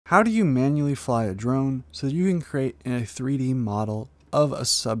How do you manually fly a drone so that you can create a 3D model of a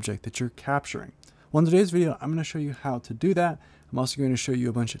subject that you're capturing? Well, in today's video, I'm going to show you how to do that. I'm also going to show you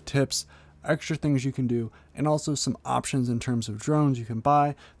a bunch of tips, extra things you can do, and also some options in terms of drones you can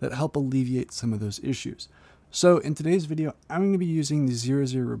buy that help alleviate some of those issues. So in today's video, I'm going to be using the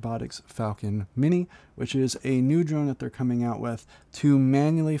 00 Robotics Falcon Mini, which is a new drone that they're coming out with to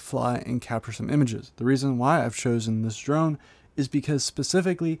manually fly and capture some images. The reason why I've chosen this drone is because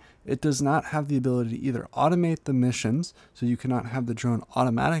specifically it does not have the ability to either automate the missions, so you cannot have the drone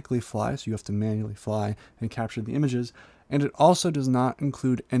automatically fly, so you have to manually fly and capture the images, and it also does not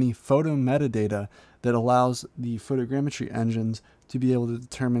include any photo metadata that allows the photogrammetry engines to be able to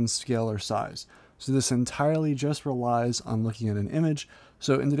determine scale or size. So this entirely just relies on looking at an image.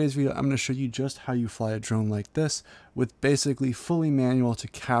 So in today's video, I'm going to show you just how you fly a drone like this with basically fully manual to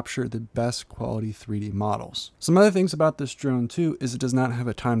capture the best quality 3D models. Some other things about this drone too is it does not have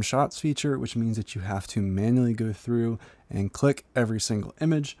a timed shots feature, which means that you have to manually go through and click every single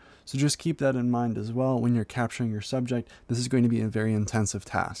image. So just keep that in mind as well when you're capturing your subject. This is going to be a very intensive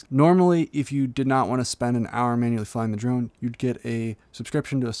task. Normally, if you did not want to spend an hour manually flying the drone, you'd get a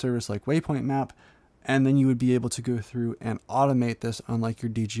subscription to a service like WaypointMap, and then you would be able to go through and automate this unlike your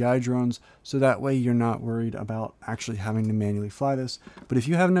DJI drones, so that way you're not worried about actually having to manually fly this. But if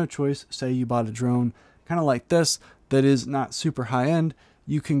you have no choice, say you bought a drone kind of like this that is not super high end,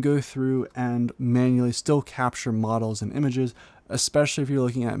 you can go through and manually still capture models and images, especially if you're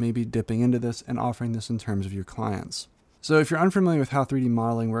looking at maybe dipping into this and offering this in terms of your clients. So if you're unfamiliar with how 3D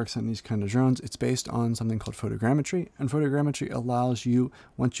modeling works on these kind of drones, it's based on something called photogrammetry, and photogrammetry allows you,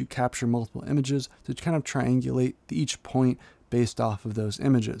 once you capture multiple images, to kind of triangulate each point based off of those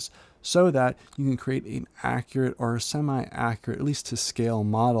images so that you can create an accurate or a semi-accurate, at least to scale,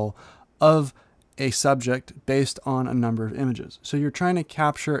 model of a subject based on a number of images. So you're trying to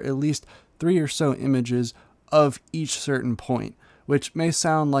capture at least 3 or so images of each certain point, which may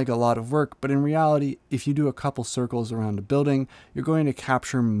sound like a lot of work, but in reality, if you do a couple circles around a building, you're going to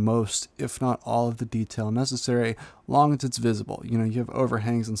capture most, if not all, of the detail necessary, long as it's visible. You know, you have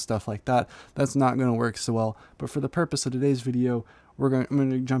overhangs and stuff like that. That's not going to work so well, but for the purpose of today's video, I'm going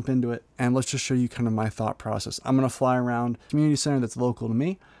to jump into it, and let's just show you kind of my thought process. I'm going to fly around a community center that's local to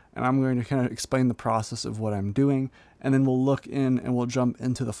me, and I'm going to kind of explain the process of what I'm doing, and then we'll look in and we'll jump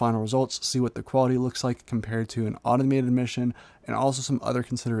into the final results, see what the quality looks like compared to an automated mission, and also some other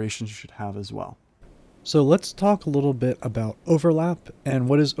considerations you should have as well. So let's talk a little bit about overlap. And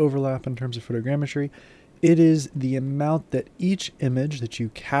what is overlap in terms of photogrammetry? It is the amount that each image that you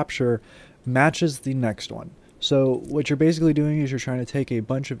capture matches the next one. So what you're basically doing is you're trying to take a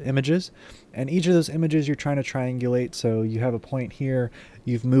bunch of images, and each of those images you're trying to triangulate. So you have a point here,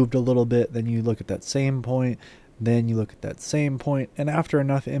 you've moved a little bit, then you look at that same point, then you look at that same point, and after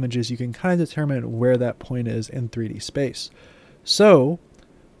enough images you can kind of determine where that point is in 3D space. So,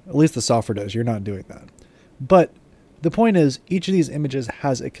 at least the software does, you're not doing that. But the point is, each of these images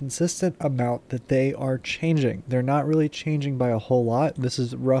has a consistent amount that they are changing. They're not really changing by a whole lot. This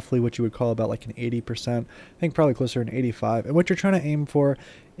is roughly what you would call about like an 80%, I think probably closer to an 85. And what you're trying to aim for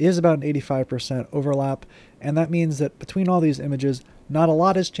is about an 85% overlap. And that means that between all these images, not a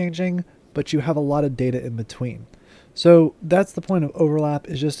lot is changing, but you have a lot of data in between. So that's the point of overlap,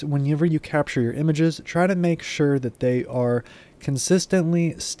 is just whenever you capture your images, try to make sure that they are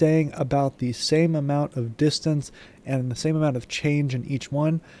consistently staying about the same amount of distance and the same amount of change in each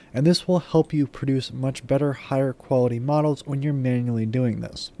one, and this will help you produce much better, higher quality models when you're manually doing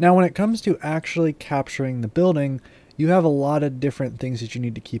this. Now when it comes to actually capturing the building, you have a lot of different things that you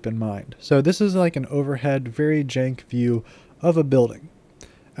need to keep in mind. So this is like an overhead, very jank view of a building.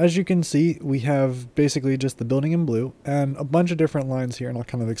 As you can see, we have basically just the building in blue and a bunch of different lines here, and I'll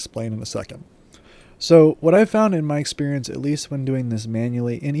kind of explain in a second. So what I found in my experience, at least when doing this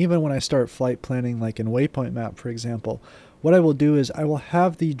manually, and even when I start flight planning like in WaypointMap, for example, what I will do is I will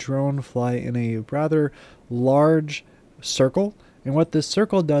have the drone fly in a rather large circle. And what this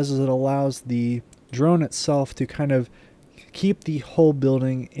circle does is it allows the drone itself to kind of keep the whole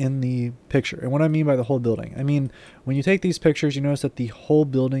building in the picture. And what I mean by the whole building, I mean when you take these pictures, you notice that the whole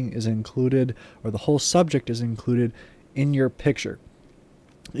building is included, or the whole subject is included in your picture.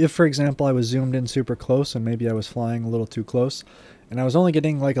 If, for example, I was zoomed in super close and maybe I was flying a little too close and I was only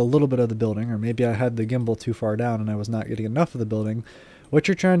getting like a little bit of the building, or maybe I had the gimbal too far down and I was not getting enough of the building, what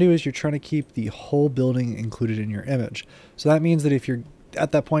you're trying to do is you're trying to keep the whole building included in your image. So that means that if you're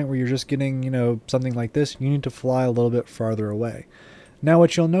at that point where you're just getting, you know, something like this, you need to fly a little bit farther away. Now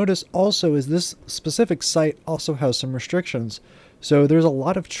what you'll notice also is this specific site also has some restrictions. So there's a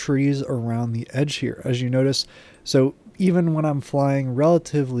lot of trees around the edge here, as you notice. So even when I'm flying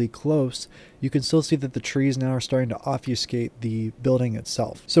relatively close, you can still see that the trees now are starting to obfuscate the building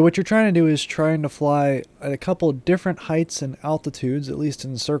itself. So what you're trying to do is trying to fly at a couple different heights and altitudes, at least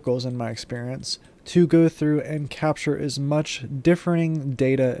in circles in my experience, to go through and capture as much differing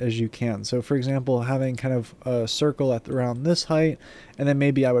data as you can. So for example, having kind of a circle at around this height, and then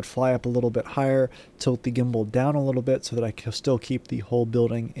maybe I would fly up a little bit higher, tilt the gimbal down a little bit so that I can still keep the whole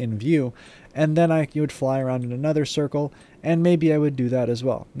building in view. And then you would fly around in another circle, and maybe I would do that as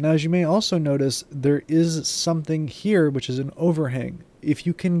well. Now, as you may also notice, there is something here which is an overhang. If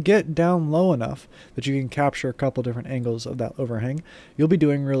you can get down low enough that you can capture a couple different angles of that overhang, you'll be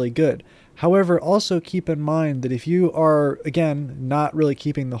doing really good. However, also keep in mind that if you are, again, not really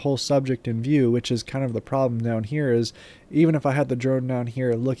keeping the whole subject in view, which is kind of the problem down here, is even if I had the drone down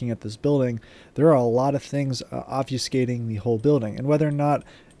here looking at this building, there are a lot of things obfuscating the whole building. And whether or not,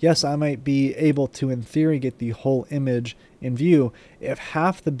 yes, I might be able to, in theory, get the whole image in view, if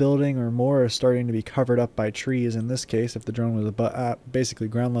half the building or more is starting to be covered up by trees, in this case, if the drone was basically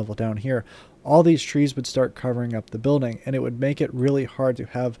ground level down here, all these trees would start covering up the building, and it would make it really hard to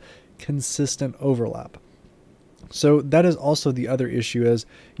have consistent overlap. So that is also the other issue, is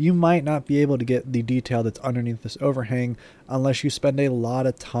you might not be able to get the detail that's underneath this overhang unless you spend a lot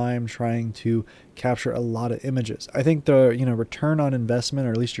of time trying to capture a lot of images. I think the return on investment,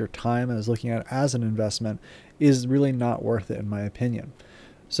 or at least your time as looking at it as an investment, is really not worth it in my opinion.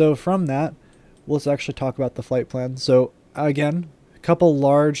 So from that, let's actually talk about the flight plan. So again, couple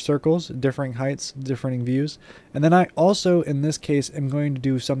large circles, differing heights, differing views. And then I also, in this case, am going to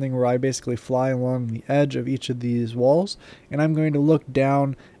do something where I basically fly along the edge of each of these walls, and I'm going to look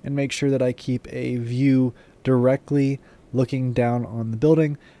down and make sure that I keep a view directly looking down on the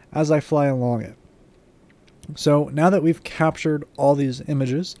building as I fly along it. So now that we've captured all these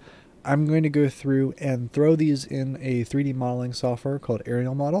images, I'm going to go through and throw these in a 3D modeling software called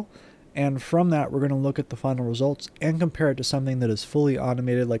Aerial Model. And from that, we're going to look at the final results and compare it to something that is fully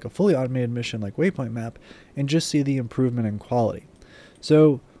automated, like a fully automated mission like WaypointMap, and just see the improvement in quality.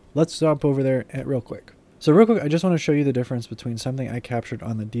 So let's jump over there real quick. So real quick, I just want to show you the difference between something I captured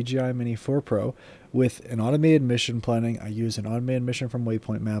on the DJI Mini 4 Pro with an automated mission planning. I used an automated mission from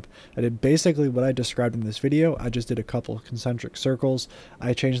WaypointMap. I did basically what I described in this video. I just did a couple of concentric circles.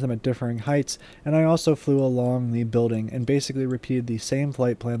 I changed them at differing heights, and I also flew along the building and basically repeated the same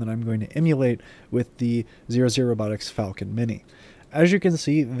flight plan that I'm going to emulate with the 00 Robotics Falcon Mini. As you can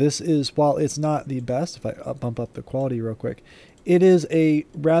see, this is, while it's not the best, if I bump up the quality real quick, it is a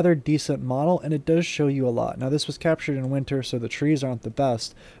rather decent model, and it does show you a lot. Now, this was captured in winter, so the trees aren't the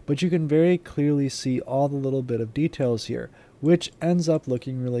best, but you can very clearly see all the little bit of details here, which ends up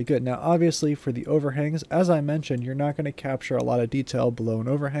looking really good. Now, obviously, for the overhangs, as I mentioned, you're not going to capture a lot of detail below an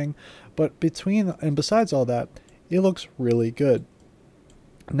overhang, but between and besides all that, it looks really good.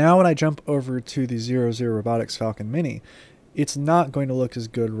 Now, when I jump over to the 00 Robotics Falcon Mini, it's not going to look as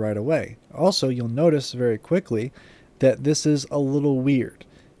good right away. Also, you'll notice very quickly that this is a little weird,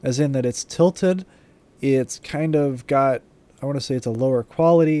 as in that it's tilted, it's kind of got, I want to say it's a lower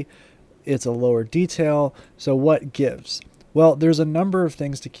quality, it's a lower detail. So what gives? Well, there's a number of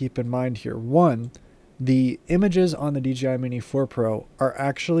things to keep in mind here. One, the images on the DJI Mini 4 Pro are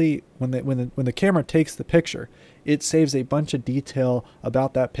actually, when the camera takes the picture, it saves a bunch of detail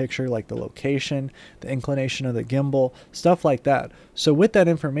about that picture, like the location, the inclination of the gimbal, stuff like that. So with that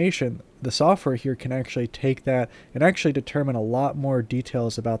information, the software here can actually take that and actually determine a lot more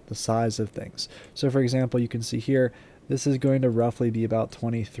details about the size of things. So for example, you can see here, this is going to roughly be about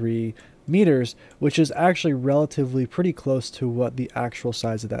 23 meters, which is actually relatively pretty close to what the actual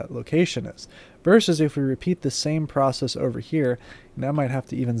size of that location is. Versus if we repeat the same process over here, and I might have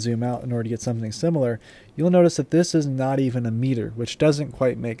to even zoom out in order to get something similar, you'll notice that this is not even a meter, which doesn't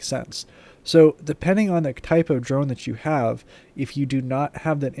quite make sense. So depending on the type of drone that you have, if you do not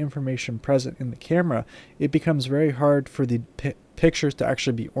have that information present in the camera, it becomes very hard for the pictures to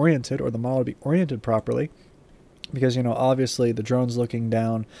actually be oriented, or the model to be oriented properly. Because, obviously the drone's looking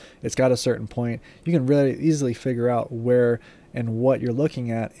down, it's got a certain point. You can really easily figure out where and what you're looking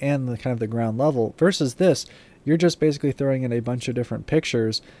at and the kind of the ground level. Versus this, you're just basically throwing in a bunch of different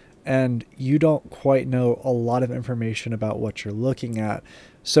pictures and you don't quite know a lot of information about what you're looking at.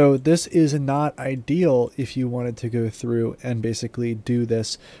 So this is not ideal if you wanted to go through and basically do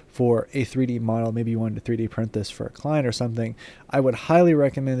this for a 3D model. Maybe you wanted to 3D print this for a client or something. I would highly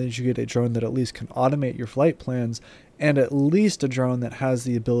recommend that you get a drone that at least can automate your flight plans and at least a drone that has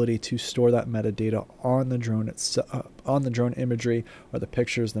the ability to store that metadata on the drone itself, on the drone imagery or the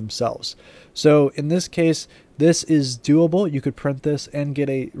pictures themselves. So in this case, this is doable. You could print this and get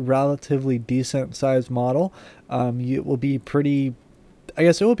a relatively decent sized model. It will be pretty, I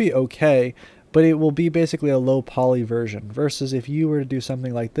guess it will be okay, but it will be basically a low poly version versus if you were to do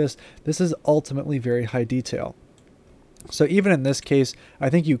something like this, this is ultimately very high detail. So even in this case,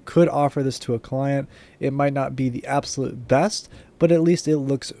 I think you could offer this to a client. It might not be the absolute best, but at least it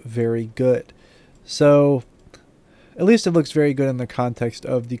looks very good. So at least it looks very good in the context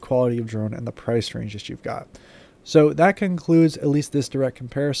of the quality of drone and the price range that you've got. So that concludes at least this direct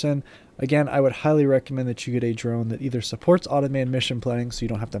comparison. Again, I would highly recommend that you get a drone that either supports automated mission planning so you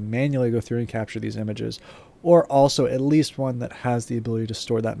don't have to manually go through and capture these images, or also at least one that has the ability to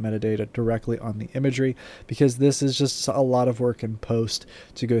store that metadata directly on the imagery, because this is just a lot of work in post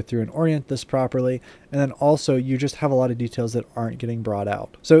to go through and orient this properly. And then also you just have a lot of details that aren't getting brought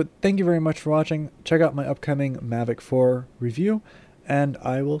out. So thank you very much for watching. Check out my upcoming Mavic 4 review, and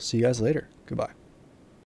I will see you guys later. Goodbye.